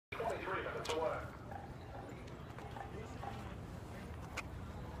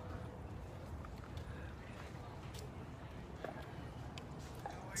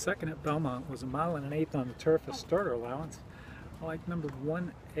Second at Belmont was 1 1/8 miles on the turf as starter allowance. I like number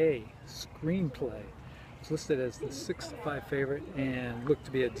 1A, Screenplay. It's listed as the 6-5 favorite and looked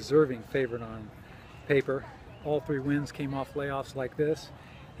to be a deserving favorite on paper. All 3 wins came off layoffs like this.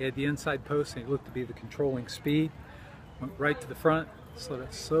 He had the inside post and he looked to be the controlling speed. Went right to the front,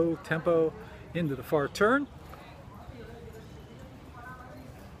 slow tempo into the far turn.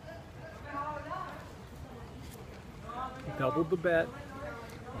 Doubled the bet.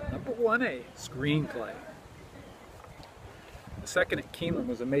 Number 1A, Screenplay. The second at Keeneland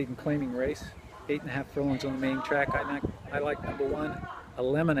was a maiden claiming race. 8.5 furlongs on the main track. I like number 1,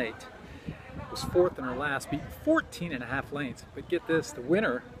 Eliminate. It was 4th in her last, beat 14.5 lengths. But get this, the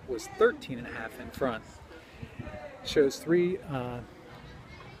winner was 13.5 in front. Shows 3.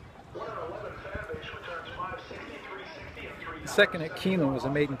 The second at Keeneland was a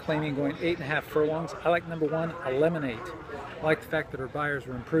maiden claiming, going 8.5 furlongs. I like number 1, Eliminate. I like the fact that her buyers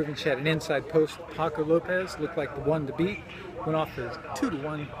were improving. She had an inside post. Paco Lopez looked like the one to beat. Went off as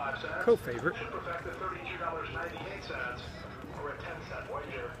 2-1 co-favorite.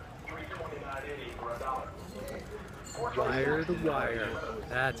 Wire to wire.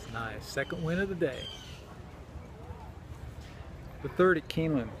 That's nice. Second win of the day. The third at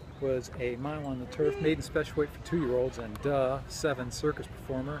Keeneland was a mile on the turf, maiden special weight for 2-year-olds, and 7 circus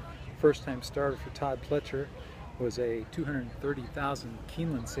performer. First time starter for Todd Pletcher. Was a $230,000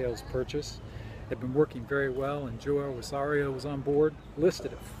 Keeneland sales purchase. Had been working very well, and Joel Rosario was on board,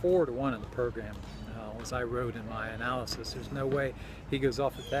 listed at 4-1 in the program. As I wrote in my analysis, there's no way he goes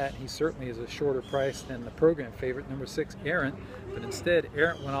off at that. He certainly is a shorter price than the program favorite, number 6, Errant, but instead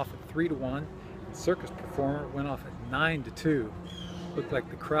Errant went off at 3-1. Circus Performer went off at 9-2. Looked like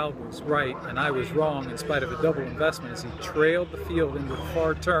the crowd was right, and I was wrong in spite of a double investment as he trailed the field into the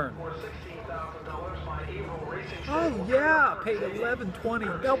far turn. Oh yeah, paid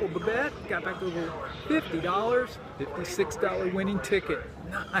 $11.20, doubled the bet, got back over $50, $56 winning ticket.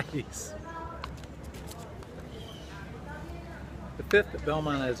 Nice. The fifth at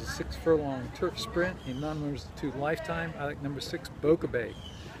Belmont has a 6 furlong turf sprint in non-limited lifetime. I like number 6, Boca Bay.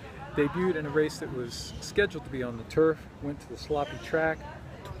 Debuted in a race that was scheduled to be on the turf, went to the sloppy track,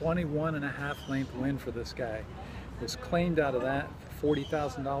 21.5 length win for this guy. Was claimed out of that for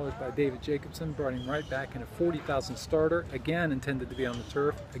 $40,000 by David Jacobson, brought him right back in a $40,000 starter, again intended to be on the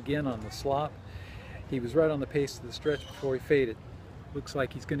turf, again on the slop. He was right on the pace of the stretch before he faded. Looks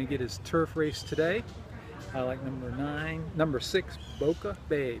like he's going to get his turf race today. I like number 6, Boca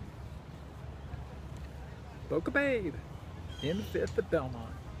Babe. Boca Babe in the 5th at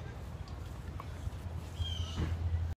Belmont.